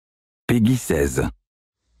Peggy 16.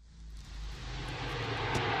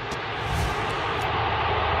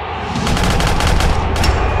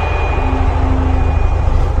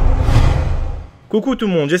 Coucou tout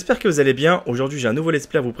le monde, j'espère que vous allez bien. Aujourd'hui j'ai un nouveau let's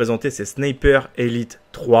play à vous présenter, c'est Sniper Elite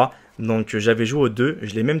 3. Donc j'avais joué au 2,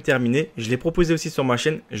 je l'ai même terminé, je l'ai proposé aussi sur ma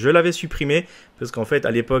chaîne, je l'avais supprimé parce qu'en fait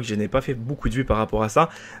à l'époque je n'ai pas fait beaucoup de vues par rapport à ça.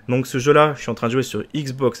 Donc ce jeu là, je suis en train de jouer sur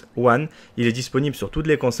Xbox One, il est disponible sur toutes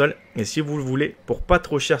les consoles et si vous le voulez pour pas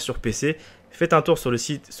trop cher sur PC, faites un tour sur le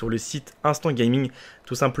site Instant Gaming.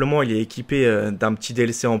 Tout simplement, il est équipé d'un petit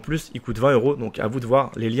DLC en plus. Il coûte 20 €. Donc, à vous de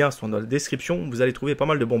voir. Les liens sont dans la description. Vous allez trouver pas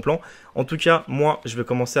mal de bons plans. En tout cas, moi, je vais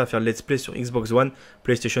commencer à faire le let's play sur Xbox One.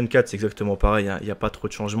 PlayStation 4, c'est exactement pareil. Il n'y a pas trop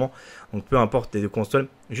de changements. Donc, peu importe les deux consoles.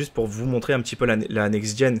 Juste pour vous montrer un petit peu la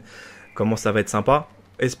next-gen, comment ça va être sympa.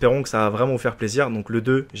 Espérons que ça va vraiment vous faire plaisir. Donc, le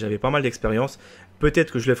 2, j'avais pas mal d'expérience.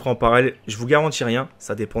 Peut-être que je le ferai en parallèle. Je vous garantis rien.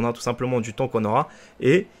 Ça dépendra tout simplement du temps qu'on aura.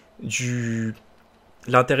 Et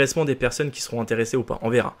l'intéressement des personnes qui seront intéressées ou pas, on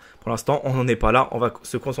verra. Pour l'instant on n'en est pas là, on va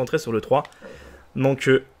se concentrer sur le 3. Donc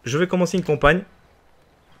je vais commencer une campagne.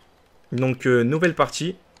 Donc nouvelle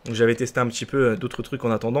partie. J'avais testé un petit peu d'autres trucs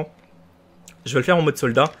en attendant. Je vais le faire en mode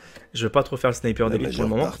soldat. Je vais pas trop faire le sniper d'élite pour le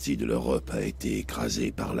moment. La majeure partie de l'Europe a été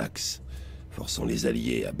écrasée par l'Axe, forçant les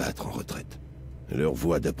Alliés à battre en retraite. Leurs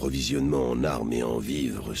voies d'approvisionnement en armes et en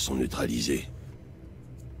vivres sont neutralisées.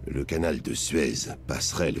 Le canal de Suez,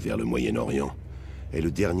 passerelle vers le Moyen-Orient, est le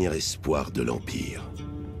dernier espoir de l'Empire,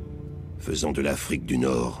 faisant de l'Afrique du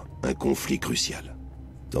Nord un conflit crucial.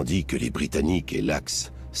 Tandis que les Britanniques et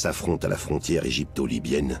l'Axe s'affrontent à la frontière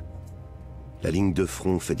égypto-libyenne, la ligne de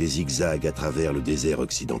front fait des zigzags à travers le désert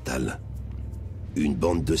occidental. Une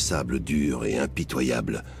bande de sable dur et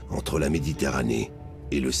impitoyable entre la Méditerranée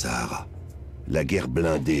et le Sahara. La guerre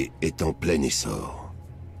blindée est en plein essor.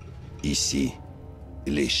 Ici,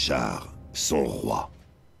 les chars sont rois.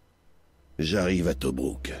 J'arrive à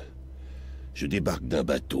Tobrouk. Je débarque d'un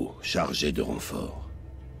bateau chargé de renforts.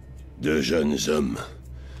 2 jeunes hommes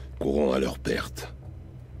courant à leur perte.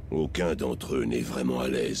 Aucun d'entre eux n'est vraiment à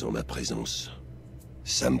l'aise en ma présence.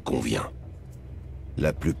 Ça me convient.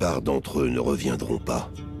 La plupart d'entre eux ne reviendront pas.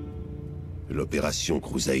 L'opération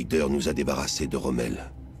Crusader nous a débarrassés de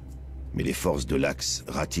Rommel. Mais les forces de l'Axe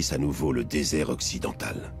ratissent à nouveau le désert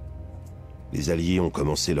occidental. Les Alliés ont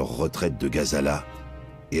commencé leur retraite de Gazala,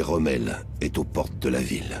 et Rommel est aux portes de la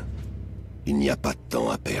ville. Il n'y a pas de temps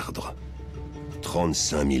à perdre.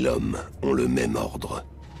 35 000 hommes ont le même ordre.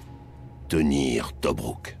 Tenir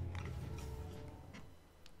Tobrouk.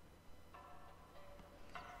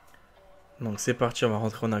 Donc c'est parti, on va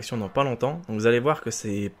rentrer en action dans pas longtemps. Donc vous allez voir que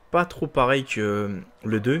c'est pas trop pareil que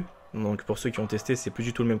le 2. Donc pour ceux qui ont testé, c'est plus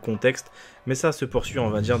du tout le même contexte. Mais ça se poursuit, on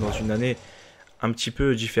va dire, dans une année un petit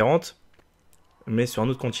peu différente. Mais sur un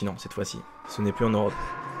autre continent cette fois-ci. Ce n'est plus en Europe.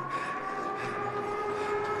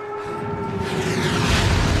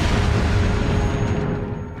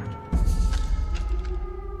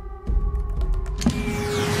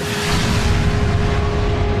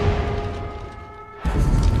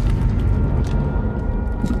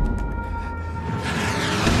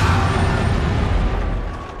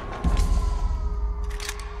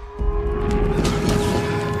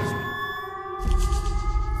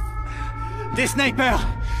 Des snipers!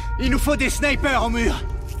 Il nous faut des snipers au mur!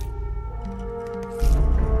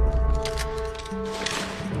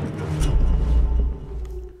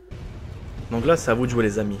 Donc là, c'est à vous de jouer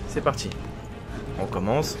les amis. C'est parti. On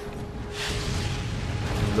commence.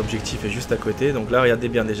 L'objectif est juste à côté. Donc là, regardez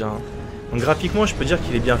bien déjà. Donc graphiquement, je peux dire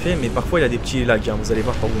qu'il est bien fait, mais parfois il a des petits lags. Vous allez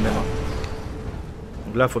voir par vous-même.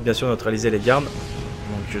 Donc là, il faut bien sûr neutraliser les gardes.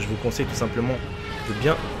 Donc je vous conseille tout simplement de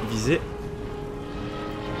bien viser.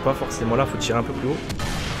 Pas forcément là, faut tirer un peu plus haut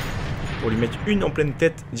pour lui mettre une en pleine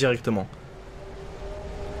tête directement.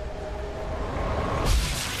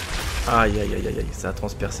 Aïe aïe aïe aïe, ça a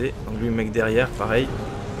transpercé. Donc lui, le mec derrière, pareil.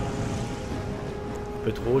 Un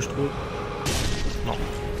peu trop, je trouve. Non,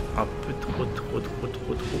 un peu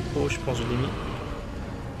trop. Je pense que je l'ai mis.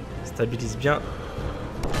 Stabilise bien.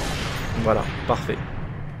 Voilà, parfait.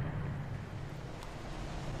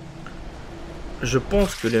 Je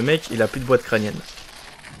pense que le mec, il a plus de boîte crânienne.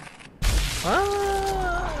 Ah,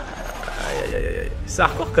 aïe, aïe, aïe. C'est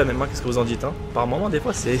hardcore quand même, hein, qu'est-ce que vous en dites, hein. Par moment, des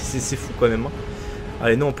fois, c'est fou quand même, hein.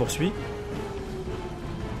 Allez, nous on poursuit.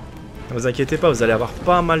 Ne vous inquiétez pas, vous allez avoir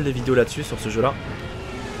pas mal de vidéos là-dessus, sur ce jeu-là.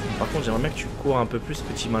 Par contre, j'aimerais bien que tu cours un peu plus,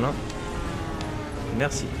 petit malin.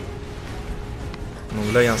 Merci.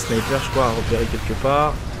 Donc là, il y a un sniper, je crois, à repérer quelque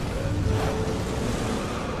part.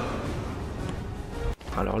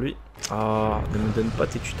 Alors lui... Ah, ne me donne pas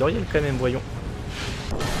tes tutoriels quand même, voyons.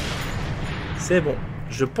 C'est bon.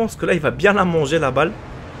 Je pense que là, il va bien la manger, la balle.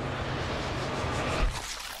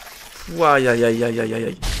 Aïe, aïe, aïe, aïe, aïe,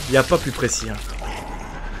 aïe. Il n'y a pas plus précis. Hein.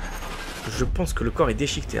 Je pense que le corps est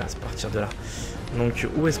déchiqueté à partir de là. Donc,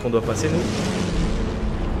 où est-ce qu'on doit passer, nous?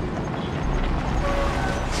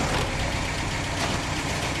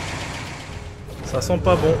 Ça sent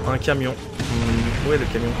pas bon, un camion. Où est le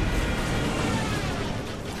camion?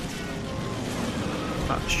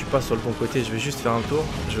 Ah, je suis pas sur le bon côté, je vais juste faire un tour.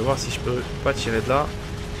 Je vais voir si je peux pas tirer de là.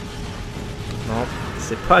 Non,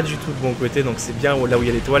 c'est pas du tout le bon côté, donc c'est bien là où il y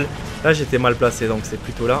a l'étoile. Là, j'étais mal placé, donc c'est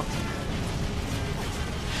plutôt là.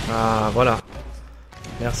 Ah, voilà.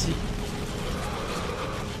 Merci.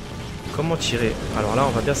 Comment tirer? Alors là, on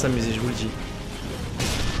va bien s'amuser, je vous le dis.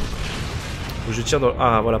 Faut que je tire dans...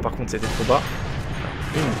 Ah, voilà, par contre, c'était trop bas.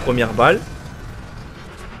 Une première balle.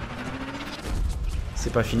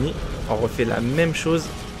 C'est pas fini. On refait la même chose.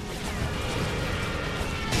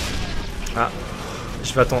 Ah.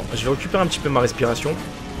 Je vais attendre. Je vais récupérer un petit peu ma respiration.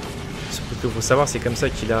 Ce qu'il faut savoir, c'est comme ça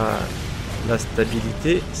qu'il a la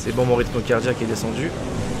stabilité. C'est bon, mon rythme cardiaque est descendu.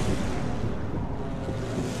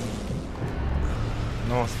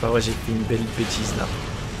 Non, c'est pas vrai, j'ai fait une belle bêtise là.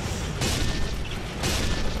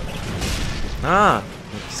 Ah,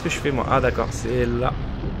 qu'est-ce que je fais moi? Ah d'accord, c'est là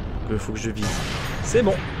qu'il faut que je vise. C'est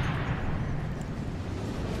bon.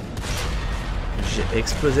 J'ai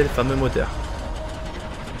explosé le fameux moteur.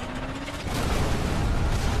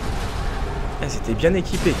 Eh, c'était bien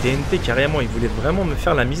équipé, TNT carrément, ils voulaient vraiment me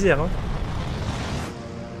faire la misère. Hein.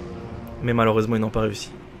 Mais malheureusement, ils n'ont pas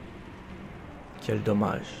réussi. Quel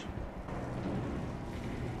dommage.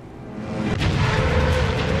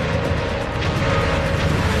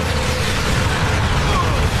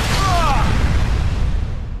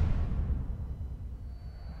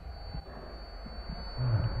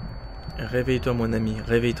 Réveille-toi mon ami,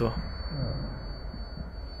 réveille-toi.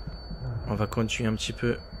 On va continuer un petit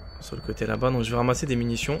peu sur le côté là-bas. Donc je vais ramasser des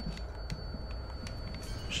munitions.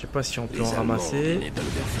 Je sais pas si on peut en ramasser.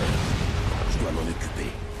 Je dois m'en occuper.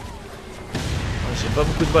 J'ai pas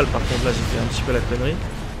beaucoup de balles par contre, là j'ai fait un petit peu la connerie.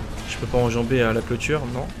 Je peux pas enjamber à la clôture,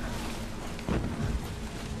 non.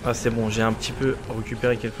 Ah c'est bon, j'ai un petit peu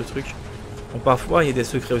récupéré quelques trucs. Bon, parfois il y a des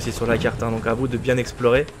secrets aussi sur la carte, hein, donc à vous de bien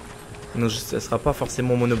explorer. Donc ce sera pas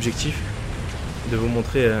forcément mon objectif de vous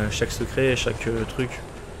montrer chaque secret, chaque truc.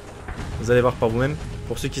 Vous allez voir par vous-même.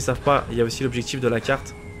 Pour ceux qui savent pas, il y a aussi l'objectif de la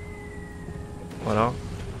carte. Voilà.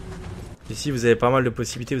 Ici vous avez pas mal de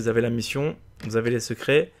possibilités, vous avez la mission, vous avez les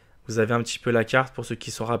secrets, vous avez un petit peu la carte. Pour ceux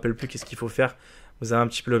qui se rappellent plus qu'est-ce qu'il faut faire, vous avez un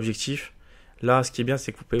petit peu l'objectif. Là ce qui est bien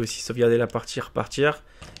c'est que vous pouvez aussi sauvegarder la partie, repartir.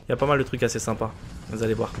 Il y a pas mal de trucs assez sympas, vous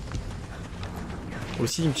allez voir.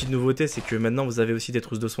 Aussi une petite nouveauté, c'est que maintenant vous avez aussi des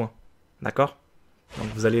trousses de soins. D'accord? Donc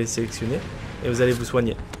vous allez les sélectionner et vous allez vous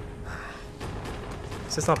soigner.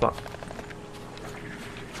 C'est sympa.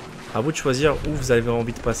 A vous de choisir où vous avez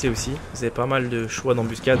envie de passer aussi. Vous avez pas mal de choix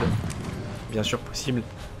d'embuscade. Bien sûr possible.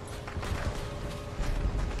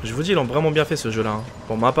 Je vous dis, ils l'ont vraiment bien fait ce jeu là. Hein.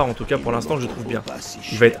 Pour ma part en tout cas, pour l'instant je trouve bien.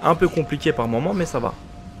 Il va être un peu compliqué par moment mais ça va.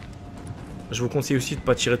 Je vous conseille aussi de ne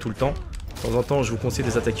pas tirer tout le temps. De temps en temps je vous conseille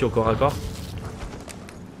de les attaquer au corps à corps.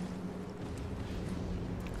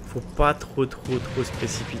 Faut pas trop se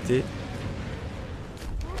précipiter.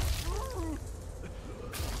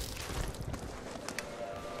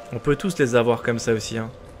 On peut tous les avoir comme ça aussi.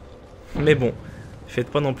 Hein. Mais bon,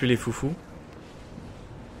 faites pas non plus les foufous.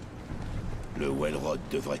 Le Wellrod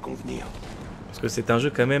devrait convenir. Parce que c'est un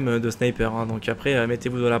jeu quand même de sniper. Hein. Donc après,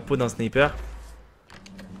 mettez-vous dans la peau d'un sniper.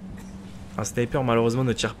 Un sniper malheureusement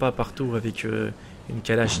ne tire pas partout avec une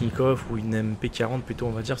Kalachnikov ou une MP40 plutôt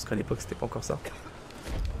on va dire. Parce qu'à l'époque c'était pas encore ça.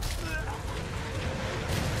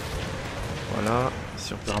 Voilà,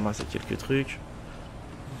 si on peut ramasser quelques trucs.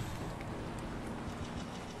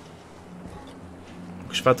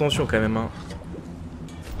 Donc, je fais attention quand même. Hein.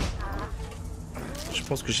 Je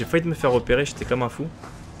pense que j'ai failli me faire repérer, j'étais comme un fou.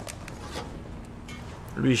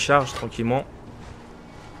 Lui il charge tranquillement.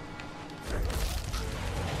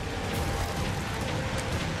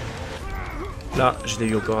 Là, je l'ai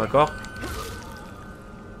eu au corps à corps.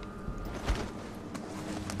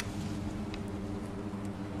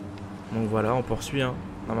 Donc voilà, on poursuit. Hein.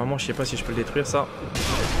 Normalement, je sais pas si je peux le détruire ça.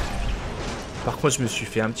 Par contre, je me suis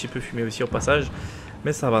fait un petit peu fumer aussi au passage.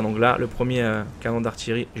 Mais ça va. Donc là, le premier canon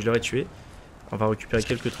d'artillerie, je l'aurais tué. On va récupérer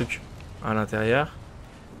quelques trucs à l'intérieur.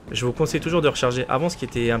 Je vous conseille toujours de recharger. Avant, ce qui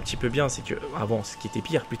était un petit peu bien, c'est que... Avant, ce qui était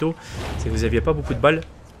pire plutôt, c'est que vous n'aviez pas beaucoup de balles.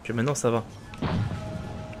 Que maintenant, ça va.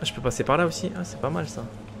 Ah, je peux passer par là aussi. Ah, c'est pas mal ça.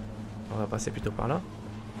 On va passer plutôt par là.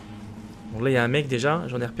 Donc là, il y a un mec déjà.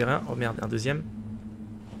 J'en ai repéré un. Oh merde, un deuxième.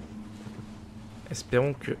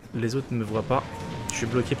 Espérons que les autres ne me voient pas. Je suis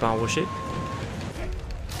bloqué par un rocher.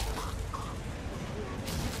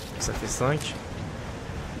 Ça fait 5.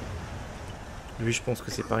 Lui, je pense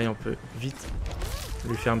que c'est pareil, on peut vite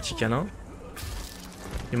lui faire un petit câlin.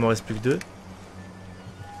 Il m'en reste plus que 2.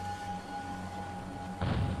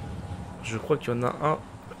 Je crois qu'il y en a un.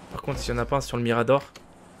 Par contre, s'il n'y en a pas un sur le Mirador.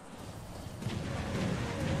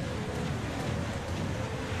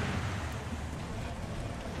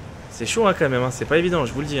 C'est chaud hein, quand même, hein. C'est pas évident,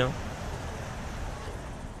 je vous le dis. Hein.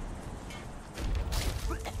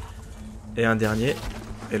 Et un dernier.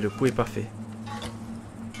 Et le coup est parfait.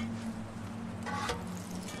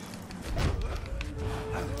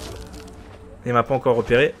 Il m'a pas encore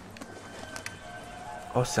repéré.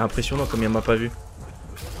 Oh, c'est impressionnant comme il m'a pas vu.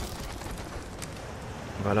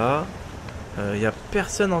 Voilà. Il n'y a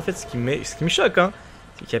personne en fait. Ce qui me choque, hein,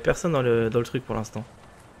 c'est qu'il n'y a personne dans le truc pour l'instant.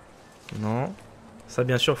 Non. Ça,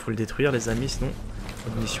 bien sûr, il faut le détruire, les amis. Sinon,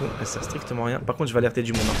 notre mission, elle sert strictement à rien. Par contre, je vais alerter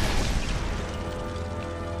du monde. Hein.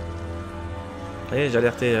 Vous voyez, j'ai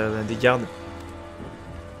alerté des gardes.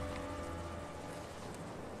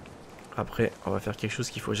 Après, on va faire quelque chose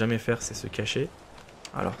qu'il faut jamais faire, c'est se cacher.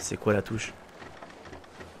 Alors, c'est quoi la touche?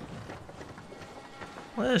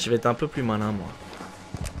 Ouais, je vais être un peu plus malin, moi.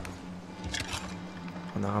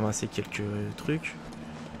 On a ramassé quelques trucs.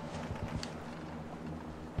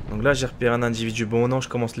 Donc là, j'ai repéré un individu. Bon, non, je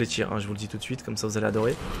commence les tirs, hein, je vous le dis tout de suite, comme ça vous allez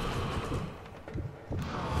adorer.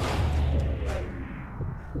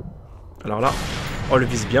 Alors là, on le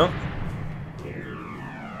vise bien.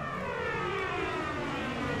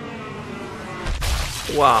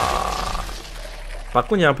 Waouh. Par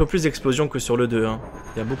contre, il y a un peu plus d'explosion que sur le 2. Hein.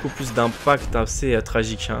 Il y a beaucoup plus d'impact assez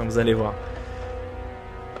tragique, hein, vous allez voir.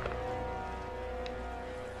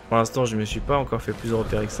 Pour l'instant, je ne me suis pas encore fait plus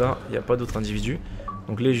repérer que ça. Il n'y a pas d'autres individus.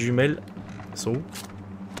 Donc les jumelles sont où?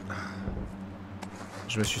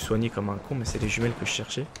 Je me suis soigné comme un con, mais c'est les jumelles que je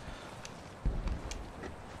cherchais.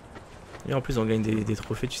 Et en plus, on gagne des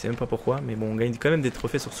trophées, tu sais même pas pourquoi. Mais bon, on gagne quand même des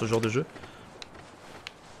trophées sur ce genre de jeu.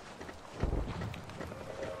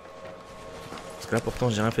 Parce que là, pourtant,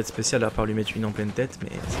 j'ai rien fait de spécial à part lui mettre une en pleine tête.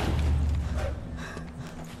 Mais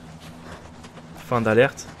fin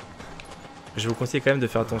d'alerte. Je vous conseille quand même de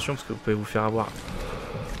faire attention parce que vous pouvez vous faire avoir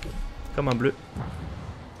comme un bleu.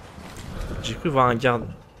 J'ai cru voir un garde,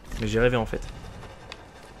 mais j'ai rêvé en fait.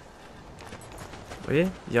 Vous voyez,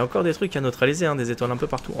 il y a encore des trucs à neutraliser, hein, des étoiles un peu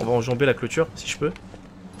partout. On va enjamber la clôture si je peux.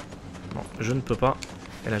 Non, je ne peux pas.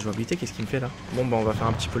 Et la jouabilité, qu'est-ce qu'il me fait là? Bon, bah on va faire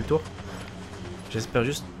un petit peu le tour. J'espère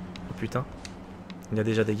juste... Oh putain, il y a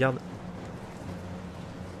déjà des gardes.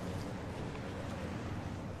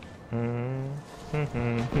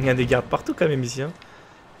 Il y a des gardes partout quand même ici. Hein.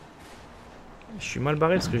 Je suis mal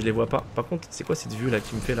barré parce que je les vois pas. Par contre, c'est quoi cette vue là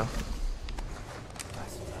qui me fait là?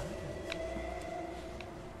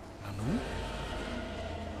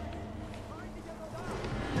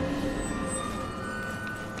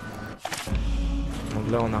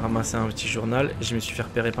 Donc là, on a ramassé un petit journal. Et je me suis fait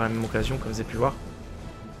repérer par la même occasion, comme vous avez pu voir.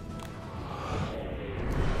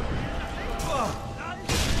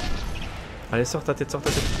 Allez, sors ta tête, sors ta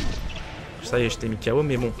tête. Ça y est, je t'ai mis KO,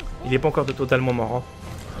 mais bon, il est pas encore totalement mort. Hein.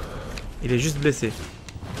 Il est juste blessé.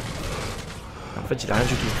 En fait, il a rien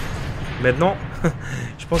du tout. Maintenant,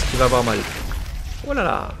 je pense qu'il va avoir mal. Oh là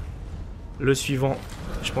là. Le suivant,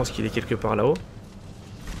 je pense qu'il est quelque part là-haut.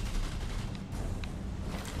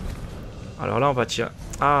 Alors là, on va tirer.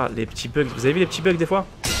 Ah, les petits bugs. Vous avez vu les petits bugs des fois?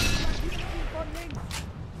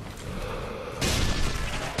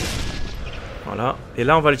 Voilà. Et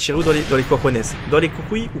là, on va le tirer où? Dans les cojones. Dans les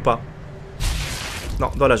coucouilles ou pas? Non,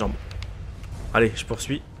 dans la jambe. Allez, je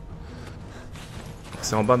poursuis.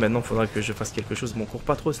 C'est en bas maintenant, il faudra que je fasse quelque chose. Bon, cours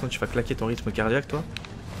pas trop, sinon tu vas claquer ton rythme cardiaque, toi.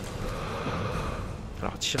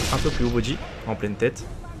 Alors, tire un peu plus haut, body, en pleine tête.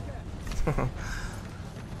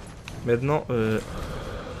 Maintenant,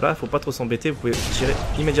 là, faut pas trop s'embêter. Vous pouvez tirer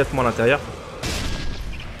immédiatement à l'intérieur.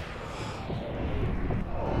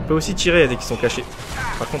 Vous pouvez aussi tirer dès qu'ils sont cachés.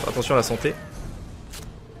 Par contre, attention à la santé.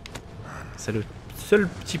 C'est le seul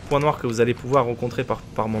petit point noir que vous allez pouvoir rencontrer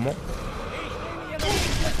par moment.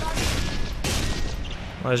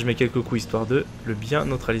 Ouais, je mets quelques coups histoire de le bien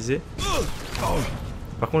neutraliser.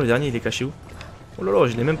 Par contre, le dernier, il est caché où? Oh là là,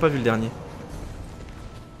 je l'ai même pas vu le dernier.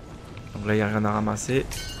 Donc là, il n'y a rien à ramasser.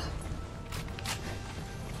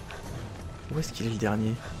 Où est-ce qu'il est le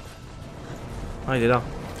dernier? Ah, il est là.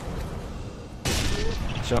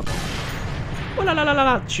 Tiens. Oh là là là là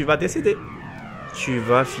là, tu vas décéder. Tu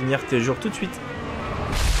vas finir tes jours tout de suite.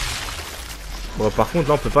 Bon, par contre,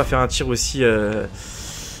 là, on peut pas faire un tir aussi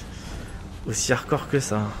hardcore que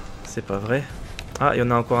ça. C'est pas vrai. Ah, il y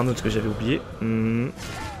en a encore un autre que j'avais oublié.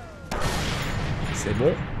 C'est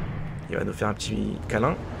bon. Il va nous faire un petit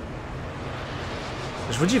câlin.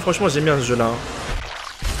 Je vous dis, franchement, j'aime bien ce jeu-là. Hein.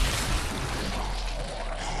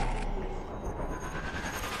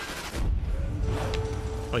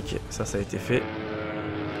 Ok, ça a été fait.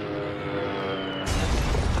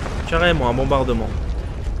 Carrément, un bombardement.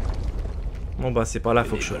 Bon bah c'est par là,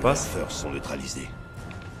 faut que je passe. Les sont neutralisés.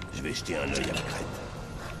 Je vais jeter un œil à la crête.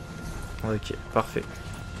 Ok, parfait.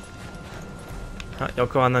 Ah, il y a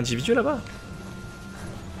encore un individu là-bas.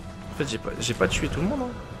 En fait, j'ai pas tué tout le monde.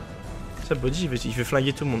 Hein. Ça, Body, il veut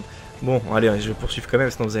flinguer tout le monde. Bon, allez, je vais poursuivre quand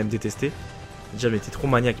même, sinon vous allez me détester. Déjà, mais t'es trop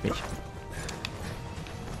maniaque, mec.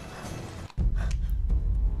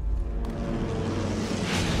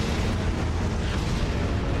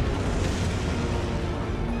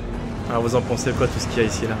 Alors, vous en pensez quoi, tout ce qu'il y a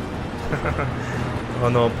ici, là? Oh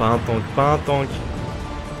non, pas un tank, pas un tank.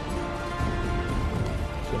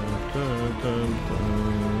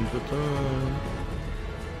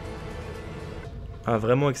 Ah,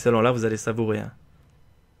 vraiment excellent, là vous allez savourer. Hein.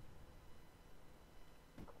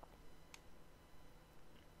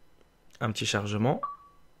 Un petit chargement.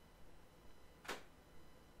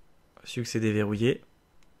 Succès déverrouillé.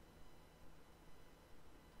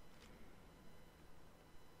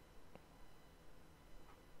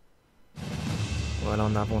 Voilà,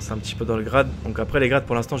 on avance un petit peu dans le grade. Donc après les grades,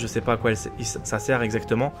 pour l'instant, je sais pas à quoi ça sert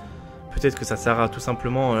exactement. Peut-être que ça sert à tout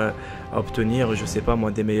simplement à obtenir, je sais pas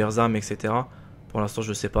moi, des meilleures armes, etc. Pour l'instant,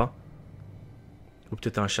 je sais pas. Ou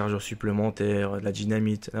peut-être un chargeur supplémentaire, de la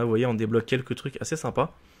dynamite. Là, vous voyez, on débloque quelques trucs assez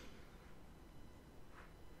sympas.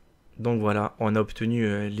 Donc voilà, on a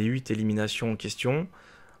obtenu les 8 éliminations en question.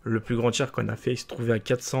 Le plus grand tir qu'on a fait, il se trouvait à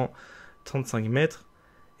 435 mètres.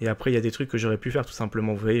 Et après, il y a des trucs que j'aurais pu faire tout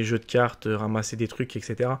simplement. Vous voyez, jeu de cartes, ramasser des trucs,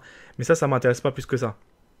 etc. Mais ça m'intéresse pas plus que ça.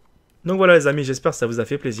 Donc voilà les amis, j'espère que ça vous a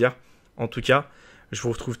fait plaisir. En tout cas, je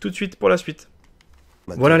vous retrouve tout de suite pour la suite.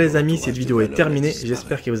 Voilà les amis, cette vidéo est terminée,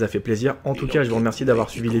 j'espère qu'elle vous a fait plaisir. En tout cas, je vous remercie d'avoir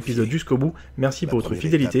suivi l'épisode jusqu'au bout. Merci pour votre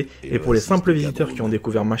fidélité. Et pour les simples visiteurs qui ont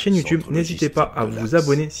découvert ma chaîne YouTube, n'hésitez pas à vous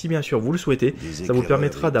abonner si bien sûr vous le souhaitez. Ça vous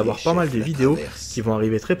permettra d'avoir pas mal de vidéos qui vont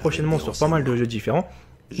arriver très prochainement sur pas mal de jeux différents.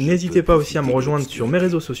 N'hésitez pas aussi à me rejoindre sur mes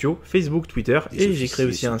réseaux sociaux, Facebook, Twitter, et j'ai créé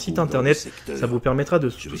aussi un site internet. Ça vous permettra de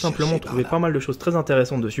tout simplement trouver pas mal de choses très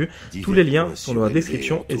intéressantes dessus. Tous les liens sont dans la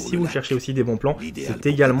description, et si vous cherchez aussi des bons plans, c'est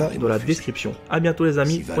également dans la description. A bientôt les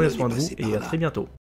amis, prenez soin de vous, et à très bientôt.